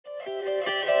You're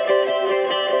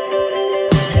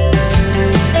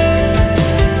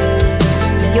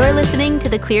listening to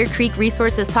the Clear Creek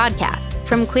Resources Podcast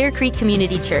from Clear Creek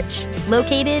Community Church,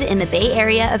 located in the Bay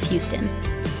Area of Houston.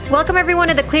 Welcome, everyone,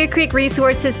 to the Clear Creek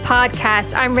Resources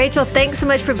Podcast. I'm Rachel. Thanks so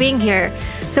much for being here.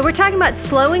 So we're talking about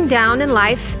slowing down in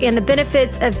life and the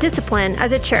benefits of discipline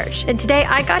as a church. And today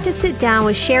I got to sit down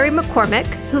with Sherry McCormick,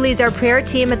 who leads our prayer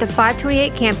team at the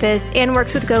 528 campus and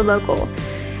works with Go Local.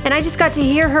 And I just got to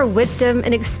hear her wisdom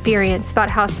and experience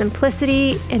about how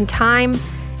simplicity and time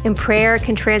and prayer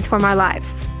can transform our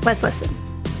lives. Let's listen.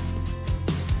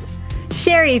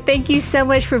 Sherry, thank you so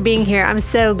much for being here. I'm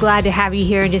so glad to have you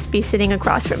here and just be sitting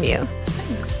across from you.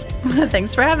 Thanks.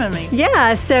 Thanks for having me.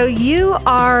 Yeah, so you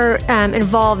are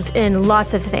involved in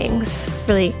lots of things,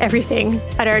 really everything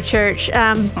at our church.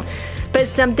 But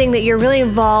something that you're really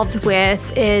involved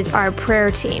with is our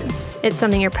prayer team. It's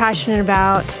something you're passionate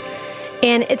about.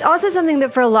 And it's also something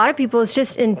that for a lot of people is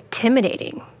just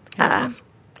intimidating. Yes.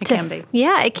 It can be.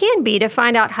 Yeah, it can be, to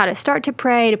find out how to start to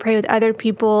pray with other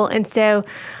people. And so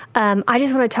I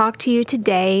just want to talk to you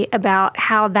today about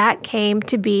how that came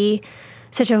to be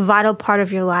such a vital part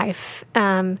of your life.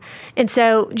 And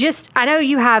so I know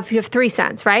you have 3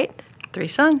 sons, right? 3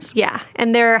 sons. Yeah.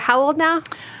 And they're how old now?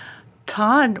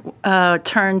 Todd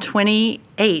turned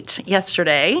 28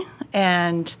 yesterday,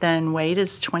 and then Wade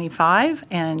is 25,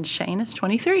 and Shane is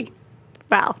 23.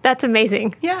 Wow, that's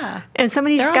amazing. Yeah. And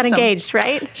somebody just got engaged,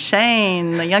 right?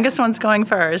 Shane, the youngest one's going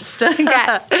first.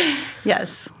 Congrats.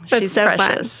 Yes, that's she's so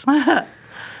precious. Fun.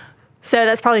 So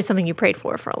that's probably something you prayed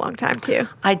for a long time, too.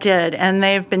 I did, and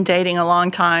they've been dating a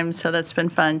long time, so that's been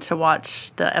fun to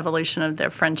watch the evolution of their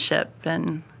friendship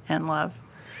and love.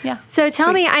 Yeah. So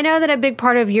tell me, I know that a big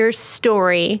part of your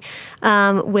story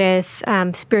with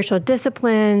spiritual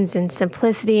disciplines and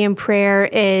simplicity in prayer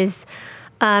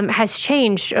has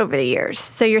changed over the years.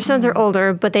 So your sons are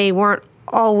older, but they weren't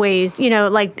always,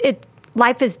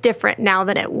 life is different now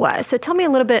than it was. So tell me a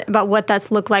little bit about what that's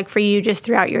looked like for you just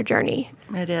throughout your journey.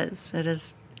 It is.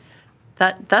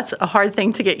 That's a hard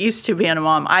thing to get used to being a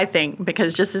mom, I think,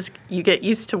 because just as you get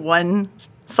used to one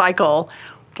cycle,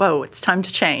 whoa, it's time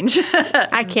to change.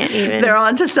 I can't even. They're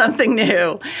on to something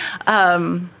new.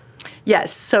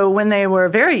 Yes, so when they were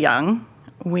very young,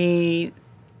 we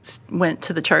went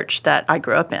to the church that I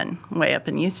grew up in, way up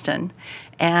in Houston,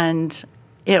 and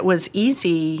it was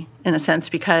easy in a sense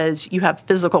because you have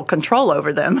physical control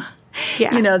over them.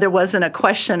 Yeah. There wasn't a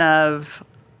question of,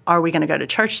 are we going to go to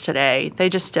church today? They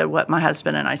just did what my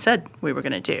husband and I said we were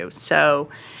going to do. So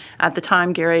at the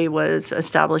time, Gary was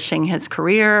establishing his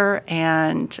career,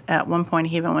 and at one point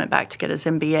he even went back to get his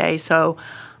MBA. So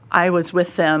I was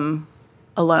with them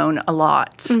alone a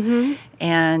lot. Mm-hmm.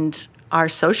 And our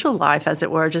social life, as it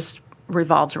were, just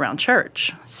revolved around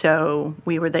church. So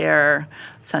we were there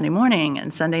Sunday morning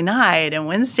and Sunday night and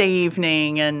Wednesday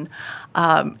evening, and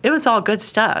it was all good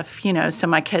stuff, So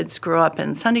my kids grew up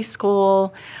in Sunday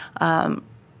school,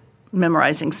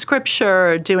 memorizing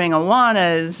scripture, doing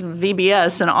Awanas,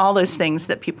 VBS, and all those things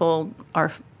that people are,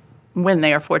 when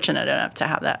they are fortunate enough to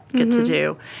have that, get to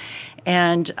do.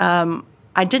 And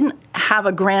I didn't have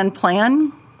a grand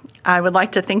plan. I would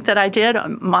like to think that I did.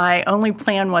 My only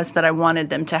plan was that I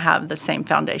wanted them to have the same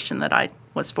foundation that I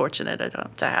was fortunate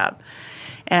enough to have.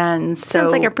 And so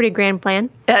sounds like a pretty grand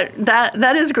plan.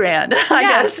 That is grand, I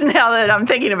guess, now that I'm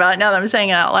thinking about it, now that I'm saying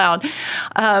it out loud.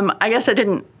 I guess I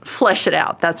didn't flesh it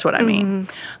out. That's what I mean.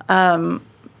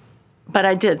 But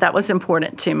I did. That was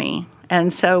important to me.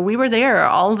 And so we were there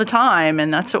all the time,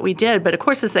 and that's what we did. But, of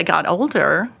course, as they got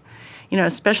older,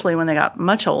 especially when they got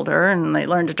much older and they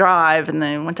learned to drive and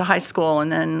they went to high school and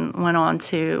then went on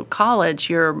to college,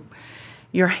 your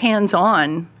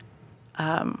hands-on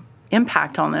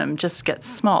impact on them just gets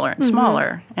smaller and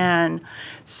smaller. And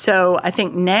so I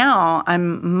think now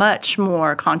I'm much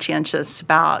more conscientious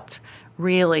about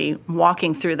really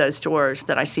walking through those doors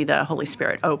that I see the Holy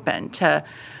Spirit open to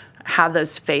have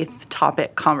those faith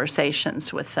topic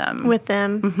conversations with them.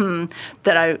 Mm-hmm.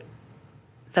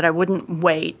 That I wouldn't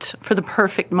wait for the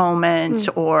perfect moment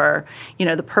or,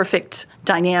 the perfect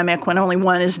dynamic when only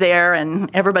one is there and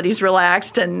everybody's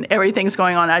relaxed and everything's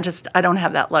going on. I don't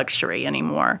have that luxury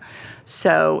anymore.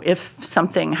 So if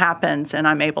something happens and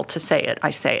I'm able to say it, I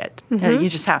say it. You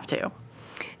just have to.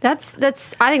 I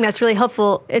think that's really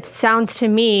helpful. It sounds to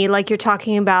me like you're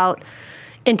talking about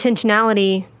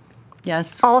intentionality.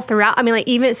 Yes. All throughout. I mean,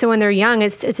 even so when they're young,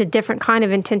 it's a different kind of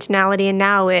intentionality, and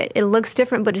now it looks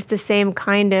different, but it's the same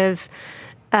kind of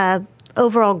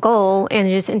overall goal and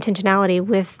just intentionality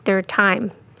with their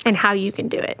time and how you can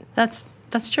do it. That's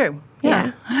true.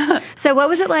 Yeah. So what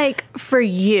was it like for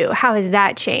you? How has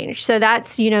that changed? So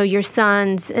that's, your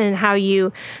sons and how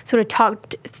you sort of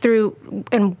talked through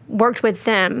and worked with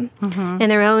them in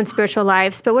their own spiritual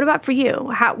lives. But what about for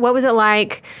you? What was it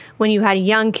like when you had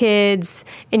young kids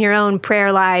in your own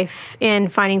prayer life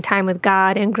and finding time with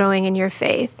God and growing in your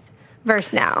faith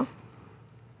versus now?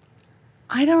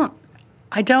 I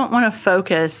don't want to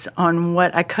focus on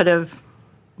what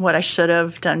I should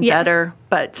have done better,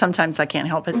 but sometimes I can't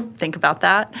help but think about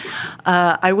that.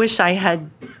 I wish I had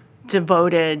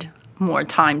devoted more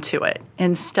time to it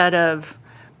instead of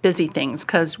busy things,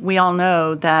 because we all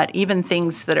know that even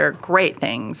things that are great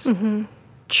things,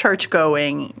 church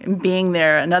going, being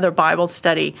there, another Bible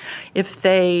study, if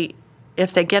they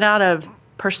get out of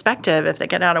perspective, if they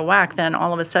get out of whack, then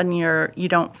all of a sudden you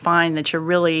don't find that you're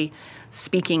really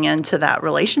speaking into that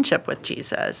relationship with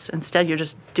Jesus. Instead, you're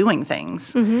just doing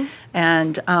things.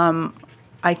 And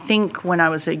I think when I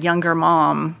was a younger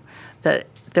mom,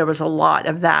 that there was a lot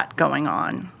of that going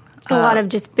on. A lot of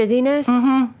just busyness?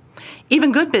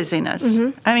 Even good busyness.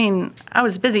 I mean, I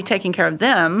was busy taking care of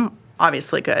them,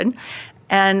 obviously good,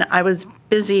 and I was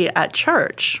busy at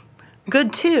church.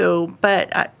 Good too,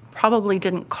 but I probably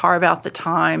didn't carve out the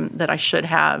time that I should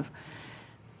have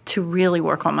to really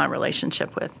work on my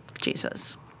relationship with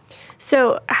Jesus.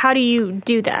 So how do you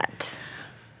do that?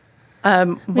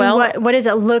 Well, what does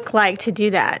it look like to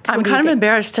do that? I'm kind of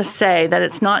embarrassed to say that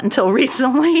it's not until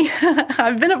recently.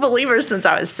 I've been a believer since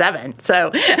I was 7,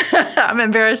 so I'm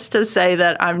embarrassed to say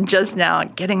that I'm just now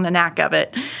getting the knack of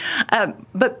it.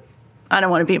 But I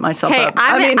don't want to beat myself up.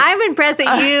 I'm impressed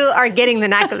that you are getting the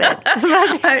knack of it.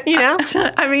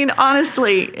 I mean,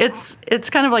 honestly, it's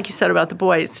kind of like you said about the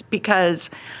boys, because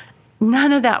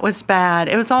none of that was bad.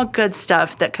 It was all good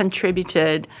stuff that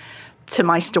contributed to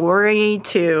my story,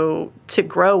 to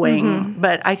growing.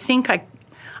 But I think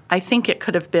it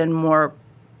could have been more,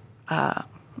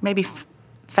 maybe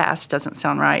fast doesn't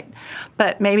sound right,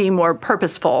 but maybe more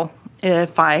purposeful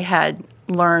if I had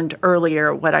learned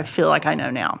earlier what I feel like I know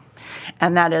now.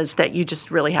 And that is that you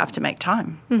just really have to make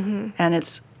time. And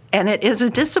it is a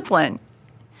discipline,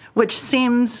 which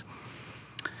seems,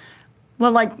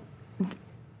 well, like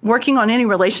working on any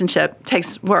relationship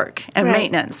takes work and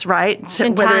maintenance, right? So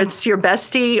whether it's your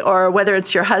bestie or whether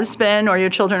it's your husband or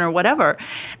your children or whatever.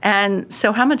 And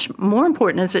so how much more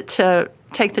important is it to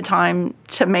take the time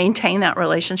to maintain that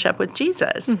relationship with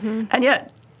Jesus? And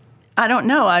yet, I don't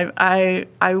know.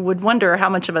 I would wonder how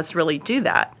much of us really do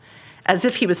that, as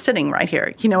if he was sitting right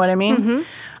here. You know what I mean?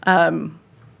 Well,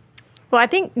 I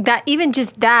think that even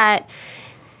just that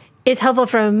is helpful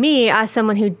for me as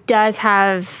someone who does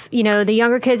have, the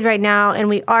younger kids right now, and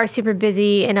we are super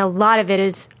busy, and a lot of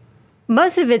it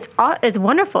most of it is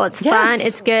wonderful. It's fun.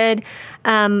 It's good.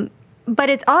 But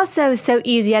it's also so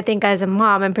easy, I think, as a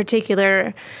mom in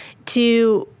particular,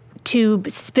 to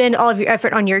spend all of your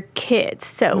effort on your kids.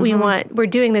 So we're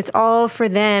doing this all for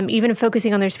them, even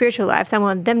focusing on their spiritual lives. I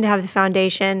want them to have the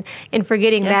foundation, and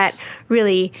forgetting that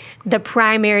really the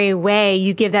primary way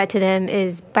you give that to them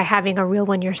is by having a real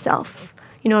one yourself,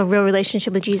 a real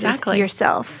relationship with Jesus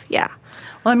yourself. Yeah.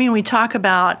 Well, I mean, we talk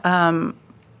about,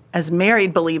 as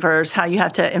married believers, how you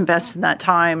have to invest in that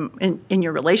time in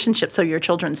your relationship so your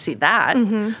children see that,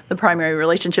 the primary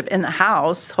relationship in the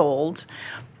household.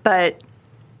 But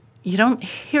you don't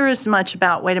hear as much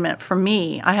about, wait a minute, for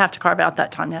me, I have to carve out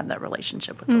that time to have that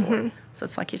relationship with the Lord. So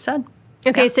it's like you said.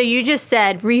 Okay, so you just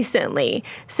said recently.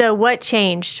 So what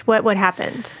changed? What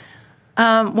happened?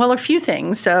 Well, a few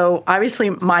things. So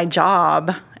obviously my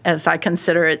job, as I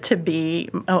consider it to be,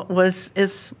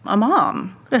 is a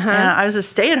mom. I was a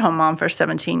stay-at-home mom for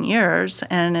 17 years,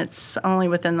 and it's only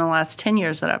within the last 10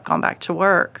 years that I've gone back to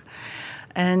work.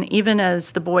 And even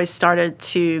as the boys started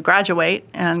to graduate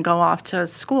and go off to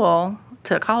school,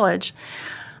 to college,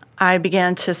 I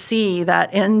began to see that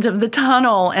end of the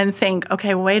tunnel and think,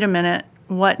 okay, wait a minute,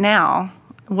 what now?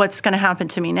 What's going to happen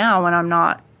to me now when I'm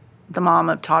not the mom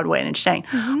of Todd, Wayne, and Shane?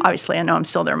 Obviously, I know I'm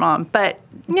still their mom, but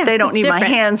they don't need my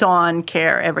hands-on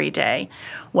care every day.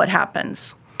 What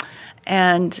happens?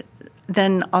 And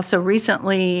then also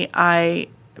recently, I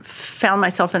found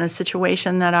myself in a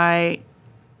situation that I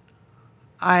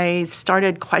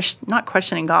started not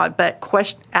questioning God, but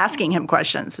asking him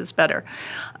questions is better.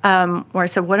 Where I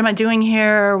said, what am I doing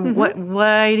here?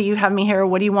 Why do you have me here?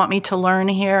 What do you want me to learn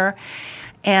here?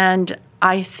 And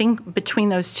I think between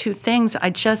those two things,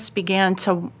 I just began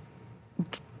to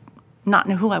not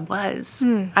know who I was.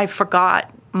 I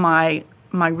forgot my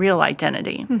real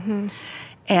identity.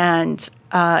 And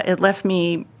it left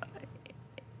me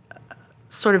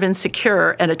sort of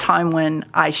insecure at a time when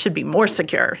I should be more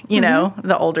secure, you know,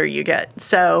 the older you get.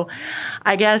 So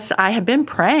I guess I have been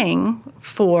praying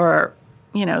for,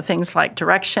 you know, things like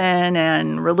direction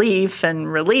and relief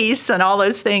and release and all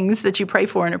those things that you pray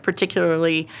for in a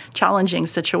particularly challenging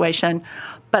situation,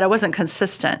 but I wasn't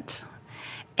consistent.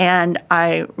 And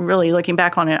I really, looking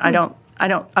back on it,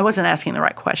 I wasn't asking the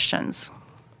right questions.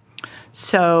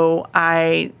 So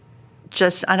I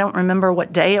don't remember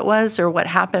what day it was or what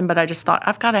happened, but I just thought,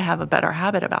 I've got to have a better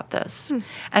habit about this.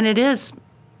 And it is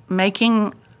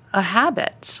making a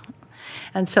habit.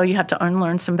 And so you have to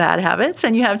unlearn some bad habits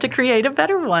and you have to create a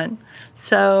better one.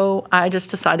 So I just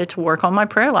decided to work on my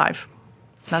prayer life.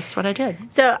 That's what I did.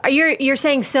 So you're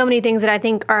saying so many things that I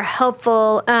think are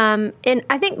helpful. And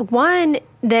I think one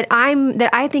that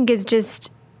I think is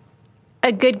just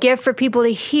a good gift for people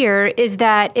to hear is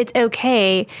that it's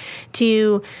okay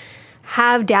to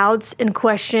have doubts and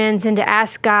questions and to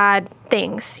ask God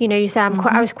things. You know, you said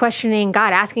I was questioning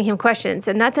God, asking him questions,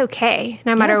 and that's okay.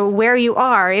 No matter where you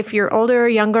are, if you're older or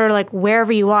younger, like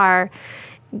wherever you are,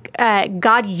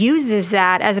 God uses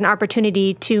that as an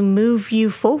opportunity to move you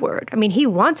forward. I mean, he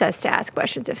wants us to ask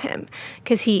questions of him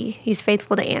because he's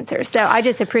faithful to answer. So I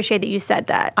just appreciate that you said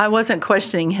that. I wasn't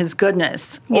questioning his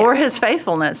goodness or his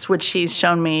faithfulness, which he's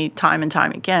shown me time and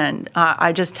time again.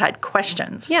 I just had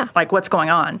questions. Yeah. Like, what's going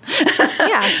on?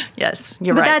 Yeah. Yes,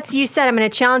 you're right. But that's, you said I'm in a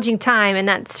challenging time, and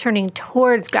that's turning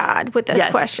towards God with those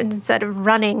questions instead of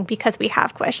running because we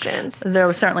have questions. There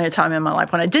was certainly a time in my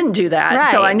life when I didn't do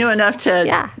that. So I knew enough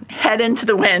to head into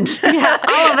the wind.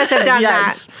 All of us have done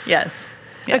that. Yes.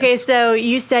 Okay, so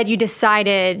you said you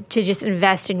decided to just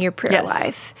invest in your prayer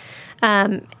life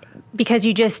because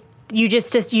you just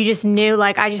knew,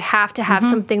 like, I just have to have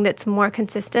something that's more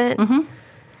consistent.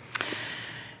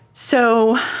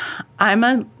 So I'm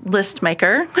a list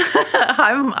maker.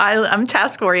 I'm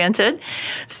task oriented.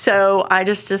 So I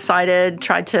just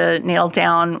tried to nail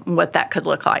down what that could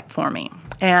look like for me.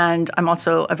 And I'm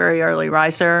also a very early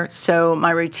riser. So my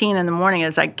routine in the morning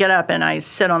is I get up and I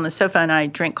sit on the sofa and I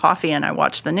drink coffee and I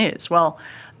watch the news. Well,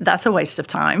 that's a waste of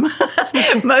time.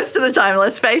 Most of the time,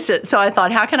 let's face it. So I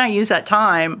thought, how can I use that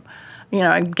time? You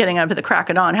know, I'm getting up at the crack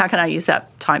of dawn. How can I use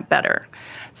that time better?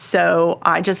 So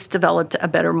I just developed a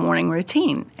better morning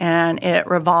routine. And it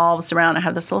revolves around, I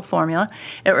have this little formula.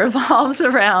 It revolves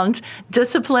around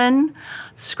discipline,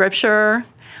 scripture,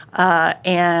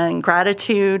 and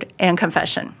gratitude and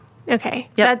confession. Okay,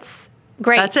 that's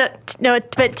great. That's it. No,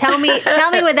 but tell me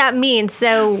what that means.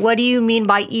 So, what do you mean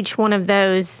by each one of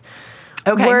those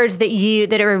words that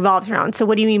it revolves around? So,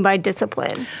 what do you mean by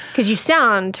discipline? Because you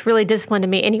sound really disciplined to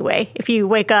me anyway. If you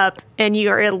wake up and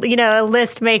you're a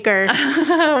list maker.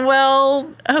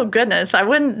 Well, oh goodness, I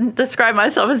wouldn't describe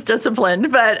myself as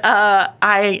disciplined, but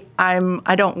I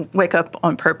don't wake up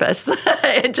on purpose.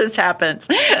 It just happens.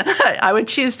 I would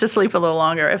choose to sleep a little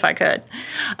longer if I could.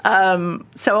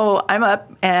 So I'm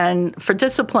up, and for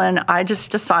discipline, I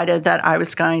just decided that I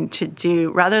was going to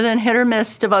do, rather than hit or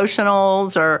miss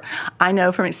devotionals, or I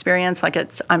know from experience, like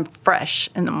I'm fresh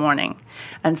in the morning.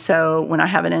 And so when I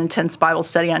have an intense Bible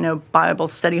study, I know Bible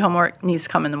study homework needs to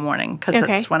come in the morning because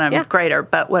that's when I'm greater.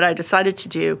 But what I decided to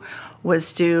do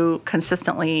was do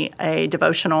consistently a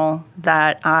devotional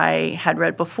that I had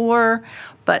read before,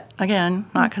 but again,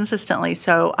 not consistently.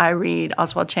 So I read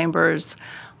Oswald Chambers'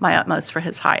 My Utmost for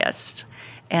His Highest.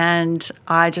 And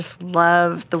I just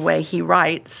love the way he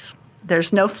writes.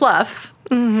 There's no fluff.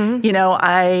 You know,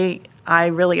 I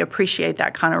really appreciate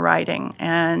that kind of writing.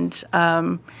 And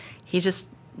he just,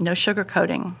 no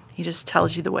sugarcoating. He just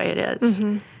tells you the way it is.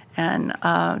 And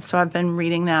so I've been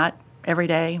reading that every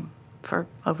day for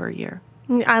over a year.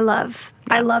 I love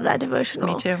that devotional.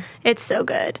 Me too. It's so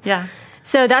good. Yeah.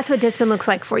 So that's what discipline looks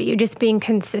like for you, just being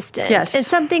consistent. Yes. And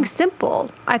something simple.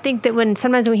 I think that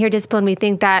sometimes when we hear discipline, we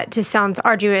think that just sounds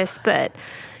arduous, but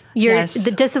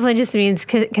the discipline just means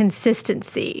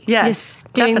consistency. Yes,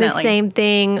 just doing the same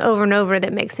thing over and over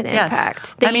that makes an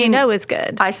impact. That you know is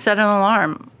good. I set an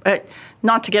alarm,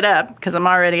 not to get up because I'm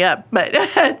already up, but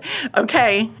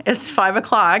okay, it's 5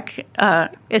 o'clock.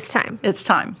 It's time. It's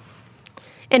time.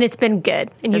 And it's been good.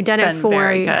 And you've done it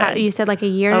for, you said like a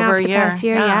year now, for the past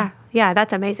year? Yeah,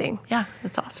 that's amazing. Yeah,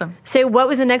 that's awesome. So what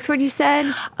was the next word you said?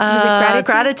 Was it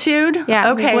gratitude?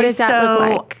 Yeah. Okay, what does that look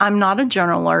like? I'm not a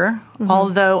journaler,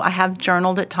 although I have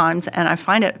journaled at times, and I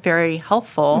find it very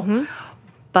helpful.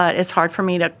 But it's hard for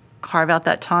me to carve out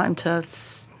that time to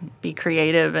be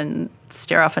creative and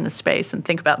stare off into space and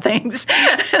think about things.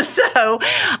 So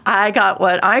I got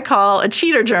what I call a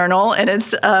cheater journal, and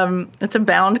it's a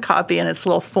bound copy, and it's a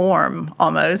little form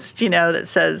almost, that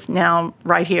says, now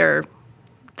right here,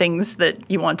 things that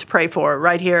you want to pray for.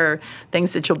 Right here,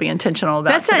 things that you'll be intentional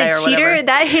about That's today not a or cheater. whatever.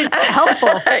 That is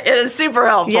helpful. It is super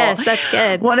helpful. Yes, that's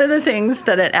good. One of the things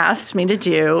that it asks me to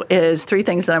do is 3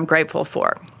 things that I'm grateful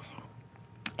for.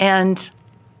 And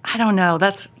I don't know,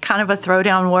 that's kind of a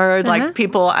throwdown word. Like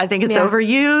people, I think it's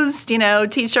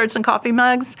overused, T-shirts and coffee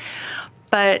mugs.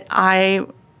 But I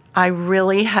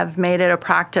really have made it a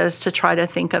practice to try to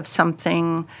think of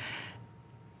something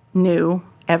new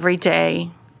every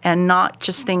day, and not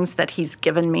just things that he's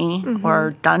given me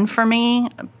or done for me,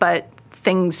 but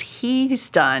things he's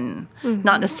done,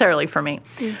 not necessarily for me.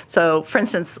 So, for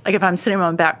instance, like if I'm sitting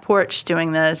on my back porch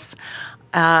doing this,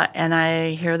 and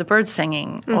I hear the birds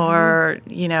singing, or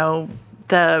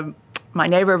my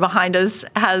neighbor behind us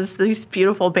has these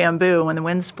beautiful bamboo when the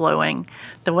wind's blowing.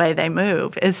 The way they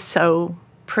move is so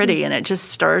pretty, and it just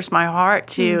stirs my heart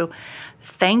to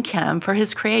thank him for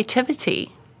his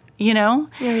creativity. So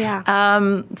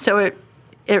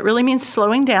it really means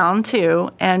slowing down too,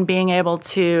 and being able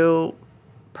to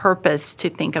purpose to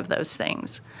think of those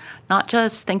things. Not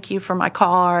just thank you for my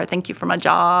car, thank you for my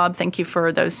job, thank you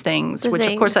for those things, which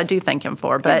of course I do thank him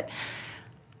for, but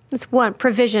it's one.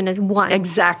 Provision is one.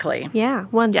 Exactly. Yeah,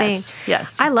 one thing.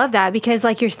 Yes. I love that because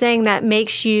like you're saying, that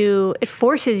it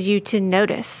forces you to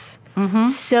notice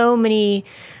so many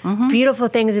beautiful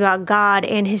things about God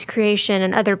and his creation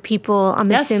and other people,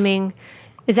 I'm assuming.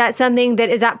 Is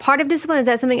that part of discipline? Is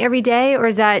that something every day, or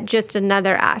is that just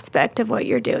another aspect of what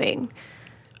you're doing?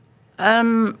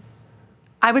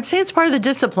 I would say it's part of the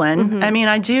discipline. I mean,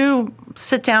 I do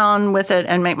sit down with it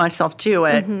and make myself do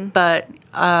it, but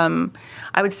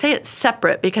I would say it's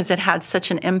separate because it had such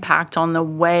an impact on the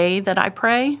way that I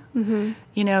pray,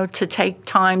 to take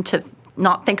time to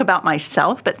not think about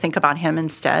myself, but think about him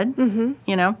instead,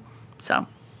 So,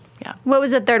 yeah. What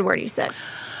was the third word you said?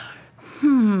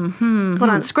 Hold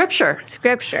on. Scripture.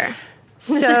 That's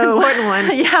an important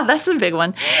one. Yeah, that's a big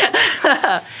one.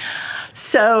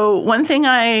 So one thing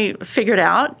I figured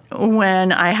out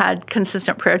when I had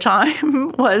consistent prayer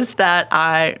time was that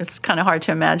it's kind of hard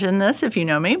to imagine this if you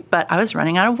know me, but I was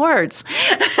running out of words.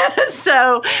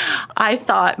 So I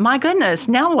thought, my goodness,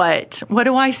 now what? What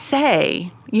do I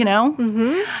say?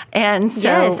 And so...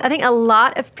 Yes, I think a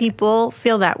lot of people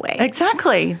feel that way.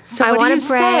 Exactly. So I want to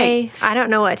pray. Say? I don't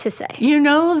know what to say.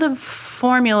 The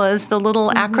formulas, the little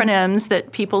acronyms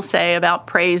that people say about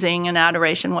praising and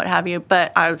adoration, what have you,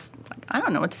 but I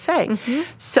don't know what to say.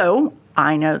 So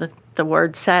I know that the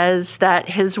word says that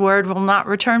his word will not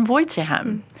return void to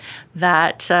him,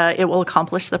 that it will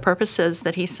accomplish the purposes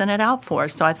that he sent it out for.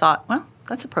 So I thought, well,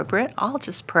 that's appropriate. I'll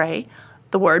just pray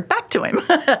the word back to him.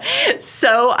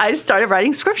 So I started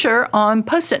writing scripture on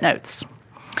Post-it notes.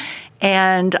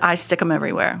 And I stick them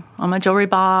everywhere, on my jewelry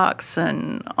box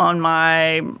and on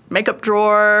my makeup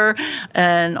drawer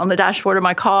and on the dashboard of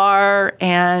my car.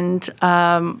 And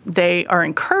they are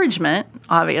encouragement,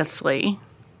 obviously,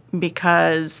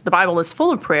 because the Bible is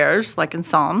full of prayers, like in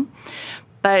Psalm.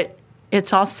 But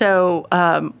it's also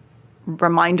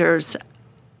reminders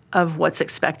of what's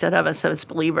expected of us as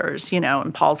believers,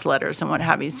 in Paul's letters and what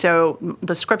have you. So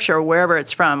the scripture, wherever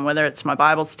it's from, whether it's my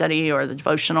Bible study or the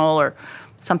devotional or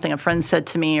something a friend said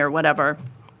to me or whatever,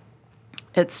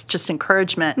 it's just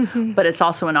encouragement, but it's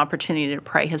also an opportunity to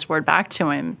pray his word back to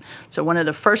him. So one of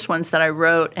the first ones that I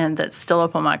wrote and that's still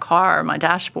up on my car, my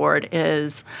dashboard,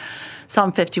 is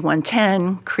Psalm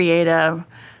 51:10, create a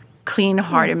clean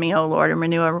heart in me, O Lord, and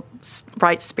renew a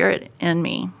right spirit in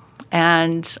me.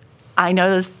 And I know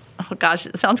this, oh gosh,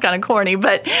 it sounds kind of corny,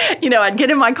 but, I'd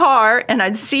get in my car and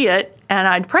I'd see it and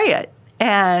I'd pray it.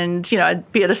 And,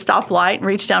 I'd be at a stoplight and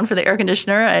reach down for the air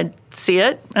conditioner. I'd see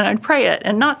it and I'd pray it.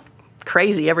 And not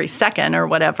crazy every second or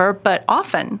whatever, but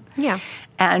often. Yeah.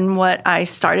 And what I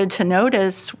started to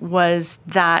notice was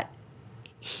that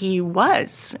he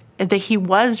was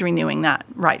renewing that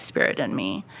right spirit in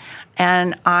me.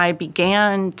 And I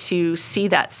began to see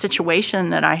that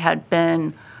situation that I had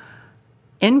been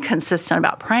inconsistent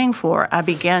about praying for. I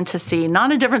began to see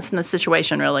not a difference in the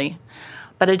situation, really,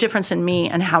 but a difference in me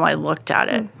and how I looked at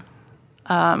it.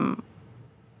 And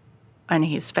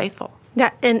he's faithful.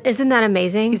 Yeah, and isn't that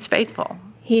amazing? He's faithful.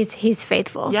 He's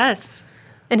faithful. Yes.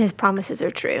 And his promises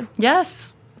are true.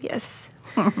 Yes. Yes.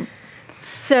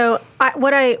 So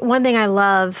one thing I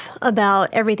love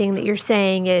about everything that you're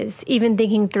saying is even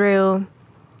thinking through,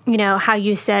 how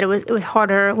you said it was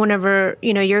harder whenever,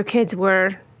 your kids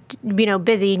were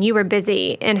busy and you were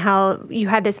busy, and how you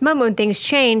had this moment when things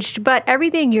changed. But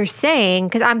everything you're saying,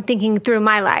 because I'm thinking through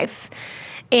my life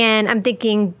and I'm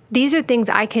thinking these are things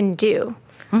I can do.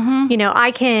 You know,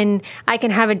 I can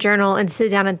have a journal and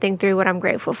sit down and think through what I'm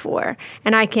grateful for,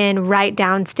 and I can write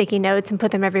down sticky notes and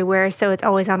put them everywhere so it's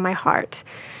always on my heart.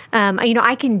 You know,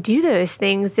 I can do those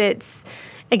things. It's,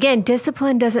 again,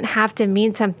 discipline doesn't have to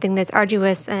mean something that's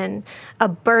arduous and a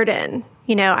burden.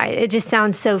 You know, it just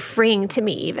sounds so freeing to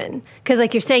me, even because,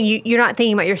 like you're saying, you're not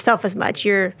thinking about yourself as much.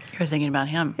 You're thinking about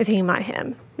him. You're thinking about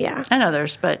him. Yeah, and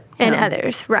others, but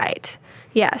others, right?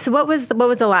 Yeah. So what was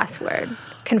the last word?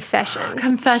 Confession.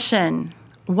 Confession.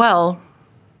 Well,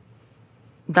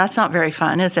 that's not very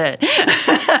fun, is it?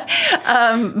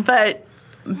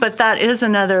 But that is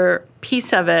another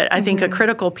piece of it. I think a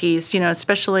critical piece, you know,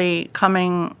 especially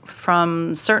coming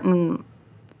from certain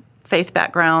faith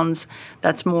backgrounds,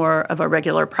 that's more of a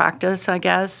regular practice, I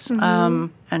guess,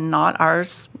 and not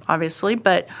ours, obviously.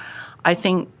 But I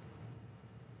think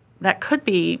that could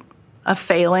be a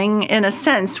failing in a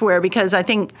sense because I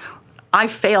think I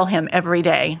fail him every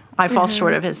day. I fall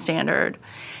short of his standard.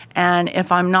 And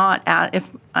if I'm not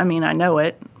I know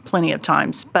it plenty of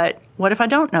times, but what if I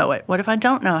don't know it? What if I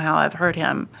don't know how I've hurt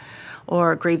him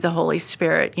or grieved the Holy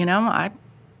Spirit? You know,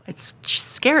 it's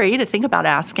scary to think about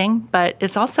asking, but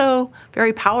it's also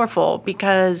very powerful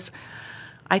because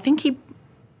I think he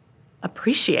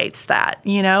appreciates that,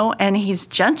 you know, and he's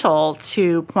gentle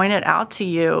to point it out to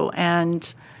you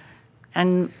and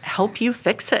help you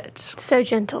fix it. So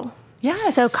gentle.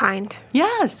 Yes. So kind.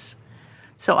 Yes.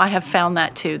 So I have found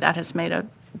that too. That has made a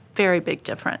very big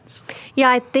difference. Yeah,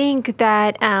 I think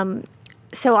that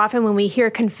so often when we hear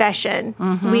confession,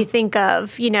 we think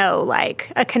of, you know,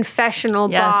 like a confessional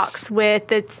box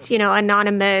with it's, you know,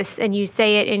 anonymous and you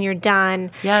say it and you're done.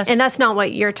 Yes. And that's not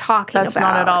what you're talking about. That's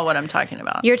not at all what I'm talking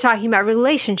about. You're talking about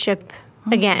relationship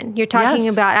again. You're talking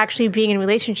about actually being in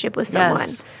relationship with someone,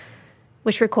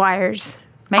 which requires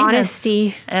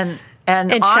honesty and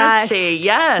trust, honesty.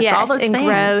 Yes, all those and things.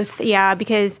 Growth. Yeah,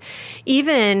 because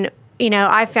even, you know,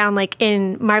 I found like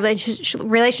in my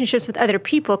relationships with other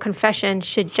people, confession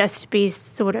should just be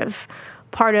sort of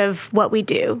part of what we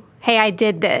do. Hey, I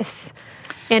did this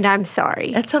and I'm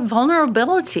sorry. It's a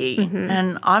vulnerability.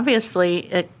 And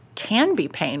obviously it can be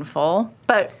painful,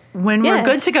 but when we're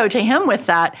good to go to him with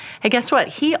that, hey, guess what?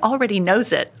 He already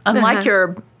knows it. Unlike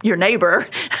your neighbor,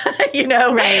 you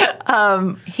know,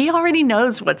 he already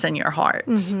knows what's in your heart.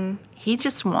 He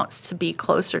just wants to be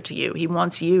closer to you. He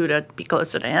wants you to be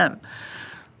closer to him.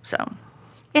 So,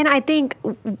 and I think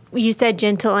you said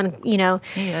gentle, and you know,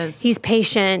 he's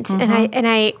patient, and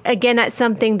I again, that's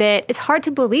something that is hard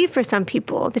to believe for some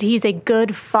people, that he's a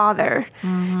good father,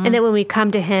 and that when we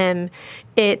come to him,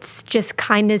 it's just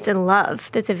kindness and love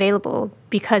that's available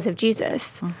because of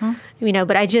Jesus. You know,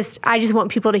 but I just want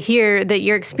people to hear that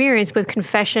your experience with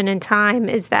confession and time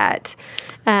is that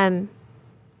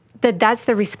that's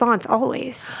the response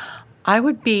always. I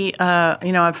would be,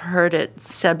 you know, I've heard it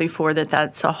said before that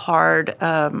that's a hard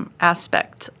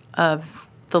aspect of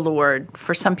the Lord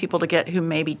for some people to get who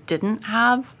maybe didn't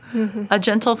have a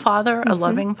gentle father, a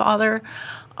loving father.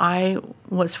 I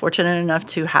was fortunate enough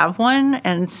to have one,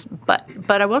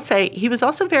 but I will say he was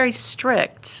also very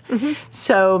strict.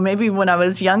 So maybe when I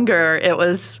was younger, it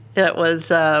was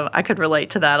I could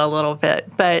relate to that a little bit.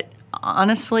 But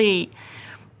honestly,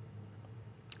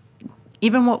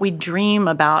 even what we dream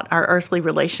about our earthly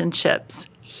relationships,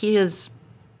 he is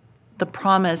the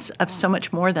promise of so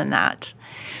much more than that.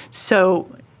 So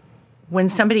when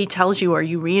somebody tells you or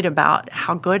you read about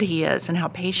how good he is and how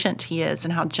patient he is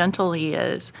and how gentle he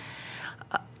is,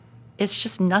 it's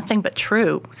just nothing but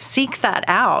true. Seek that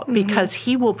out because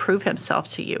he will prove himself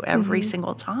to you every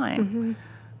single time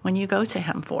when you go to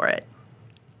him for it.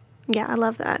 Yeah, I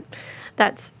love that.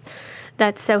 That's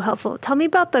so helpful. Tell me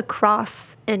about the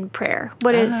cross in prayer.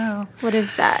 What is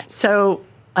that? So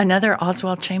another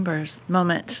Oswald Chambers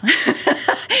moment.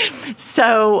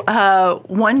 So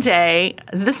one day,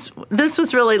 this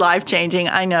was really life-changing.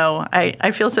 I know. I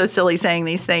feel so silly saying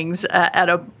these things at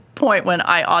a point when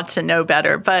I ought to know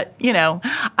better. But, you know,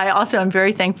 I also am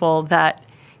very thankful that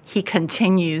he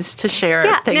continues to share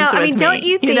things with me. I mean, don't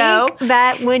you think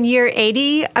that when you're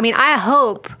 80, I mean, I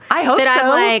hope that I'm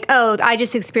like, oh, I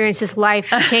just experienced this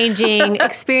life-changing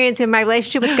experience in my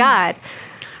relationship with God.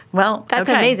 Well, that's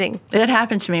amazing. It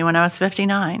happened to me when I was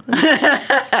 59.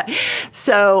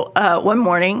 So one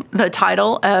morning, the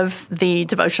title of the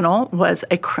devotional was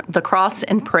The Cross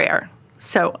in Prayer.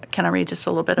 So can I read just a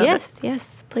little bit of it?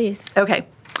 Yes, please. Okay.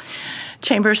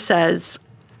 Chambers says,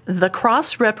 the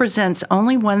cross represents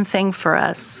only one thing for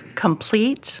us: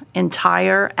 complete,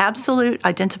 entire, absolute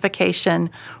identification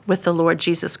with the Lord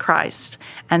Jesus Christ.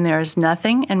 And there is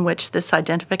nothing in which this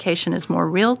identification is more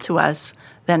real to us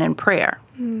than in prayer.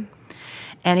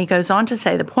 And he goes on to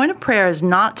say, the point of prayer is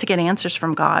not to get answers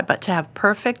from God, but to have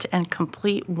perfect and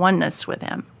complete oneness with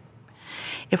him.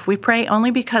 If we pray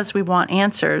only because we want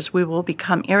answers, we will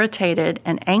become irritated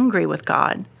and angry with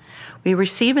God. We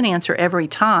receive an answer every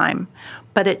time,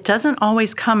 but it doesn't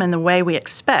always come in the way we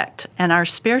expect, and our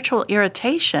spiritual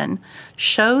irritation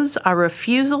shows our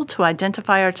refusal to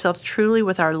identify ourselves truly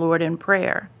with our Lord in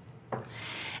prayer.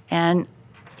 And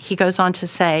he goes on to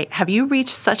say, have you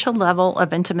reached such a level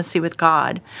of intimacy with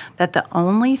God that the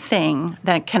only thing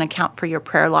that can account for your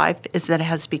prayer life is that it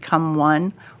has become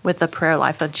one with the prayer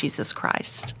life of Jesus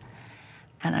Christ?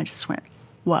 And I just went,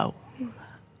 whoa.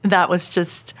 That was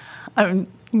just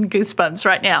goosebumps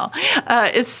right now.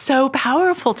 It's so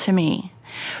powerful to me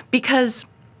because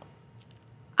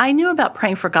I knew about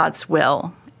praying for God's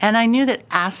will. And I knew that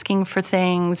asking for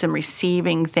things and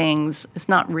receiving things is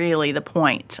not really the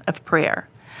point of prayer.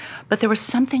 But there was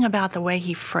something about the way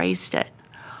he phrased it.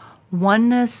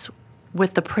 Oneness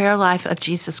with the prayer life of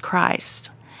Jesus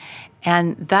Christ.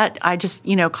 And that I just,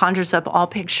 conjures up all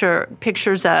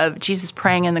pictures of Jesus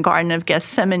praying in the Garden of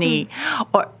Gethsemane.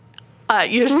 Or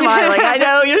you're smiling. I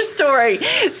know your story.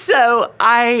 So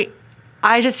I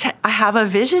have a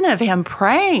vision of him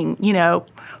praying,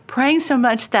 praying so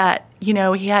much that, he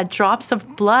had drops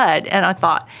of blood. And I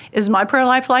thought, is my prayer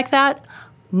life like that?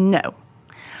 No.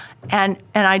 And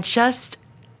it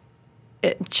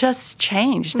just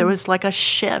changed. There was like a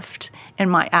shift in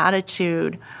my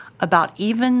attitude about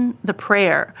even the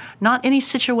prayer. Not any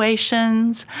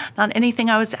situations, not anything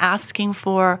I was asking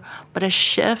for, but a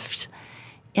shift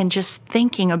in just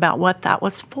thinking about what that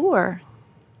was for.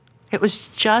 It was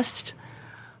just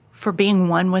for being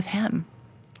one with him.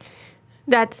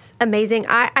 That's amazing.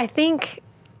 I think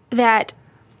that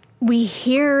we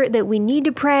hear that we need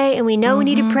to pray, and we know we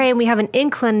need to pray, and we have an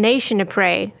inclination to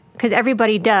pray, because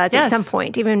everybody does at some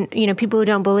point, even people who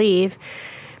don't believe.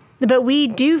 But we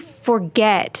do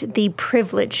forget the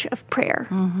privilege of prayer.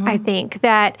 I think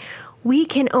that we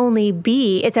can only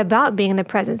be, it's about being in the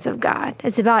presence of God.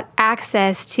 It's about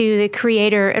access to the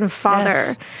Creator and Father.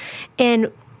 Yes.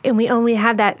 And we only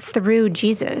have that through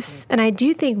Jesus. And I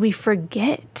do think we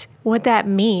forget what that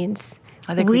means.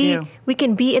 I think we do. We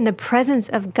can be in the presence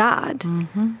of God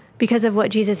because of what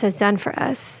Jesus has done for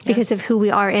us, because of who we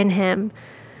are in him.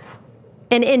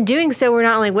 And in doing so, we're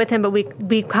not only with him, but we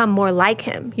become more like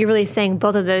him. You're really saying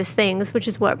both of those things, which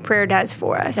is what prayer does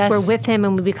for us. Yes. We're with him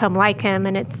and we become like him,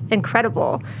 and it's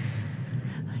incredible.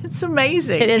 It's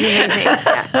amazing. It is amazing.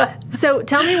 Yeah. So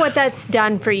tell me what that's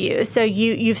done for you. So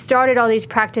you've started all these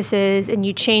practices, and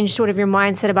you changed sort of your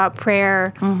mindset about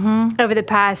prayer over the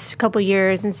past couple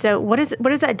years. And so what has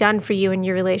that done for you in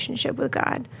your relationship with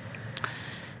God,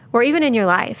 or even in your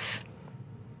life?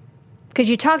 Because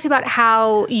you talked about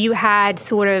how you had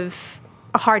sort of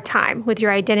a hard time with your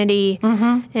identity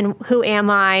and who am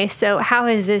I. So how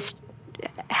has this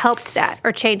helped that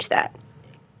or changed that?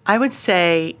 I would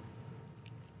say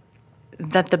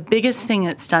that the biggest thing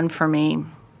it's done for me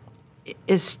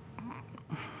is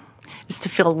to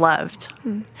feel loved.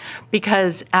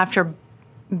 Because after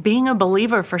being a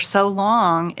believer for so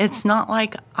long, it's not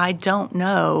like I don't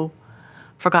know,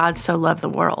 for God so loved the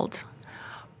world.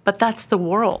 But that's the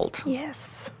world.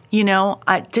 Yes.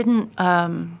 I didn't,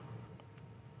 and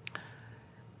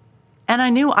I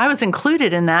knew I was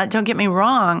included in that, don't get me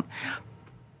wrong,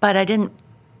 but I didn't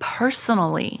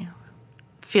personally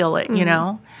feel it,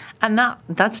 And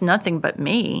that's nothing but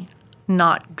me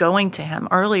not going to him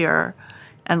earlier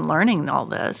and learning all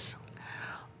this.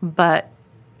 But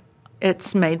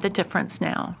it's made the difference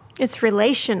now. It's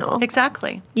relational.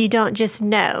 Exactly. You don't just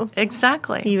know.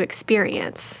 Exactly. You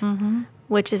experience,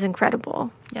 which is incredible.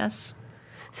 Yes.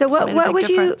 So what would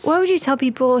you tell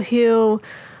people who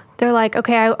they're like,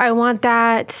 okay, I want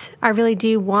that. I really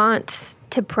do want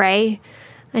to pray.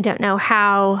 I don't know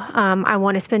how. I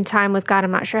want to spend time with God.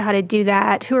 I'm not sure how to do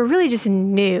that. Who are really just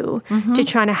new to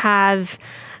trying to have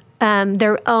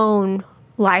their own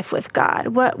life with God.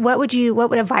 What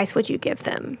advice would you give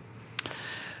them?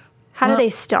 How do they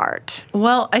start?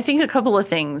 Well, I think a couple of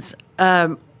things.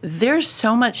 There's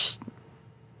so much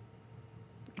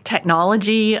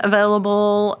technology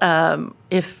available.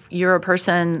 If you're a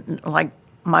person like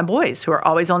my boys who are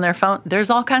always on their phone,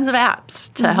 there's all kinds of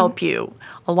apps to help you,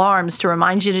 alarms to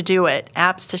remind you to do it,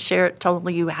 apps to tell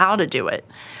you how to do it.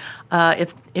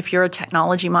 If you're a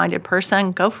technology-minded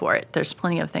person, go for it. There's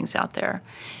plenty of things out there.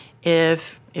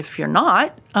 If you're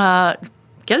not,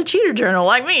 get a cheater journal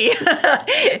like me.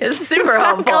 It's super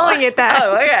helpful. Stop calling it that.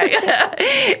 Oh,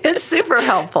 okay. It's super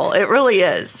helpful. It really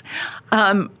is.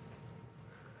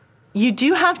 You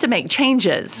do have to make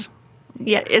changes.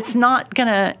 Yeah, it's not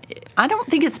I don't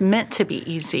think it's meant to be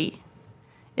easy.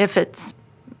 if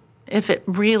it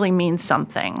really means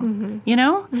something, you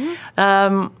know?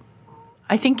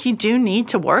 I think you do need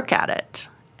to work at it.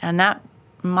 And that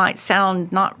might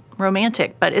sound not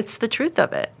romantic, but it's the truth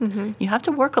of it. You have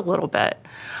to work a little bit.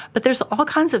 But there's all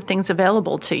kinds of things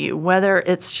available to you, whether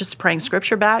it's just praying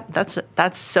scripture back.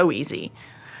 That's so easy.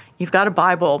 You've got a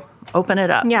Bible, open it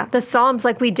up. Yeah, the Psalms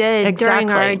like we did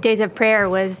during our days of prayer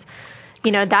was,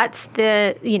 that's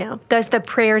the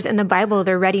prayers in the Bible.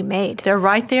 They're ready-made. They're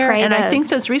right there. Pray and those. I think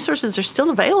those resources are still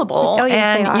available. Oh, yes,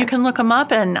 and they are. you can look them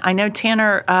up. And I know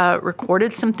Tanner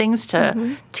recorded some things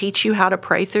to teach you how to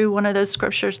pray through one of those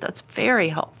scriptures. That's very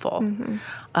helpful.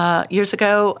 Years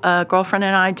ago, a girlfriend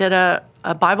and I did a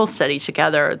Bible study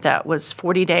together that was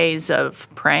 40 days of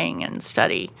praying and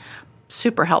study.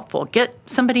 Super helpful. Get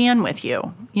somebody in with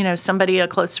you, somebody, a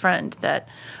close friend that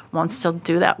wants to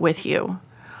do that with you.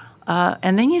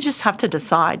 And then you just have to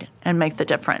decide and make the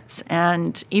difference.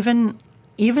 And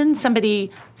even somebody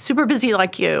super busy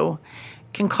like you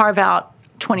can carve out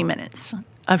 20 minutes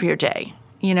of your day.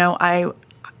 I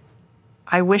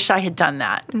wish I had done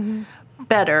that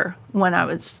better when I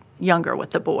was younger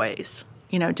with the boys.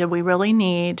 Did we really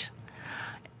need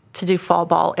to do fall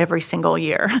ball every single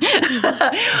year?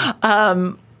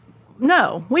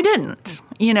 No, we didn't.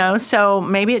 So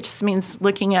maybe it just means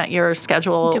looking at your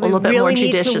schedule a little bit more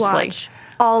judiciously. Do we really need to watch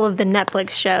all of the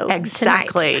Netflix show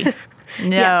exactly. tonight?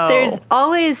 No. Yeah,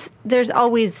 there's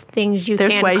always things you can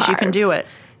There's ways carve. you can do it.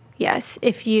 Yes,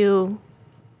 if you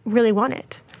really want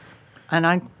it.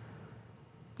 And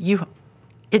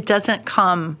it doesn't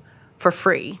come for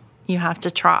free. You have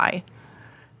to try.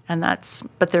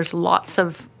 But there's lots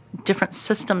of different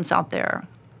systems out there.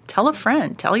 Tell a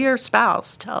friend, tell your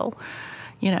spouse, tell,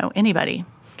 anybody.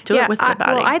 Do it with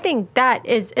somebody. Well, I think that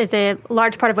is a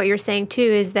large part of what you're saying, too,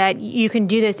 is that you can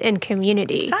do this in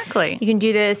community. Exactly. You can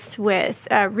do this with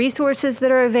resources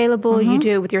that are available. You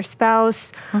do it with your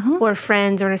spouse or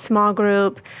friends or in a small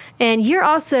group. And you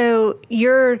lead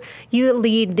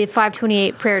the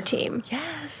 528 prayer team.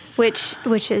 Yes.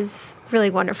 Which is really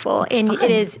wonderful. It's and fun.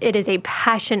 it is a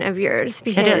passion of yours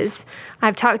because It is.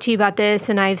 I've talked to you about this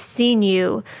and I've seen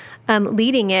you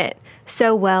leading it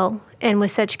so well and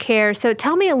with such care. So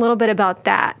tell me a little bit about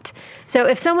that. So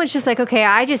if someone's just like, okay,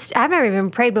 I've never even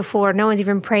prayed before, no one's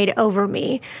even prayed over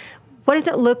me, what does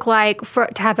it look like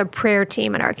to have a prayer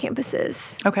team at our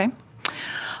campuses? Okay.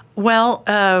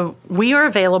 Well, we are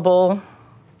available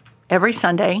every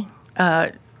Sunday.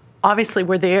 Obviously,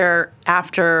 we're there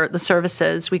after the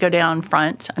services. We go down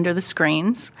front under the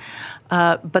screens.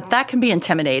 But that can be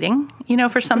intimidating,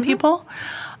 for some people.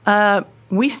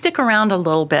 We stick around a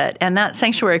little bit, and that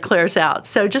sanctuary clears out.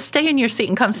 So just stay in your seat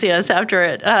and come see us after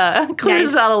it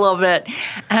clears out a little bit.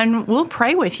 And we'll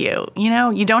pray with you.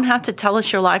 You don't have to tell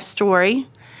us your life story.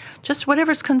 Just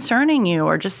whatever's concerning you,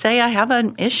 or just say, I have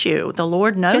an issue. The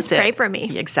Lord knows it. Just pray for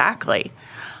me. Exactly.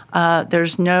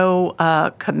 There's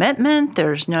no commitment.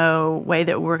 There's no way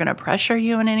that we're going to pressure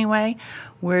you in any way.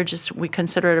 We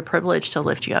consider it a privilege to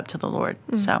lift you up to the Lord.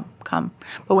 So come.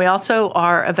 But we also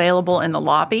are available in the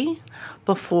lobby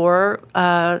before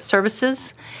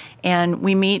services, and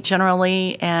we meet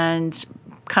generally and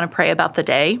kind of pray about the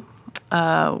day.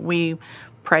 We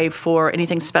pray for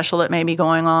anything special that may be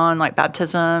going on, like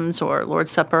baptisms or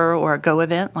Lord's Supper or a Go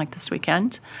event like this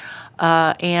weekend.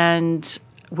 And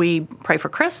we pray for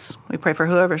Chris. We pray for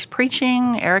whoever's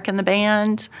preaching, Eric and the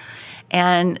band.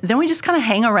 And then we just kind of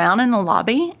hang around in the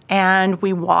lobby and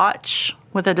we watch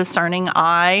with a discerning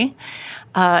eye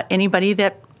anybody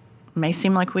that may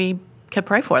seem like we could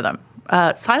pray for them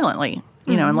silently,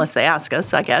 unless they ask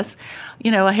us, I guess.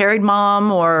 A harried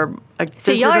mom or a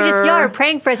So visitor. y'all are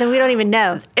praying for us and we don't even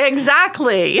know.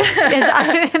 Exactly.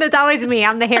 It's always me.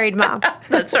 I'm the harried mom.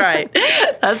 That's right.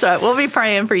 That's right. We'll be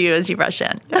praying for you as you rush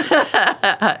in.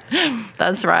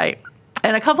 That's right.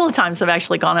 And a couple of times I've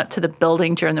actually gone up to the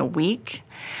building during the week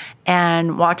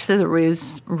and walked through the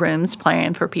rooms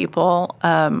praying for people.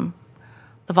 The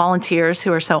volunteers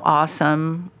who are so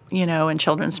awesome, in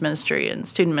children's ministry and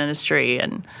student ministry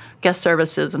and guest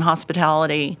services and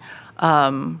hospitality,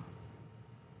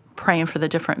 praying for the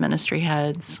different ministry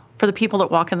heads, for the people that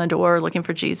walk in the door looking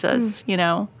for Jesus,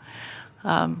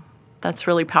 that's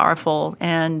really powerful,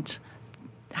 and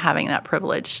having that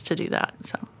privilege to do that.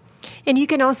 So, and you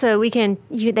can also they can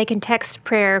text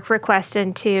prayer request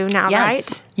into now,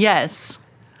 right? Yes,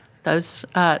 those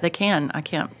they can. I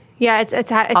can't. Yeah, it's a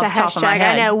hashtag.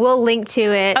 I know. We'll link to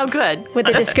it. Oh, good. With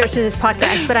the description of this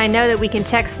podcast. But I know that we can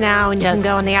text now, and you can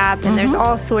go on the app, and there's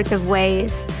all sorts of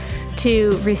ways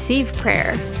to receive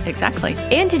prayer. Exactly.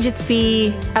 And to just be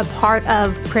a part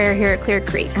of prayer here at Clear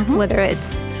Creek, whether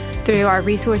it's through our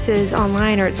resources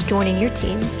online, or it's joining your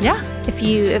team. Yeah.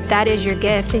 If that is your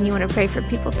gift and you want to pray for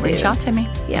people too. Reach out to me.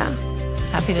 Yeah.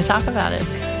 Happy to talk about it.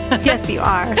 Yes, you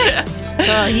are.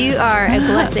 Well, you are a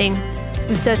blessing.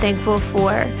 I'm so thankful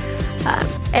for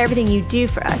everything you do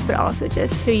for us, but also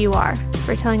just who you are,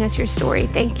 for telling us your story.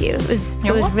 Thank you. It was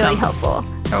really helpful.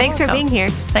 Thanks for being here.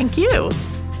 Thank you.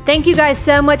 Thank you guys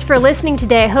so much for listening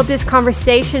today. I hope this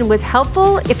conversation was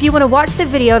helpful. If you want to watch the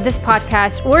video of this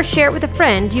podcast or share it with a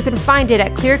friend, you can find it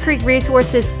at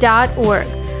clearcreekresources.org,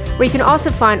 where you can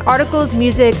also find articles,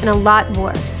 music, and a lot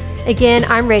more. Again,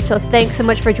 I'm Rachel. Thanks so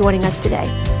much for joining us today.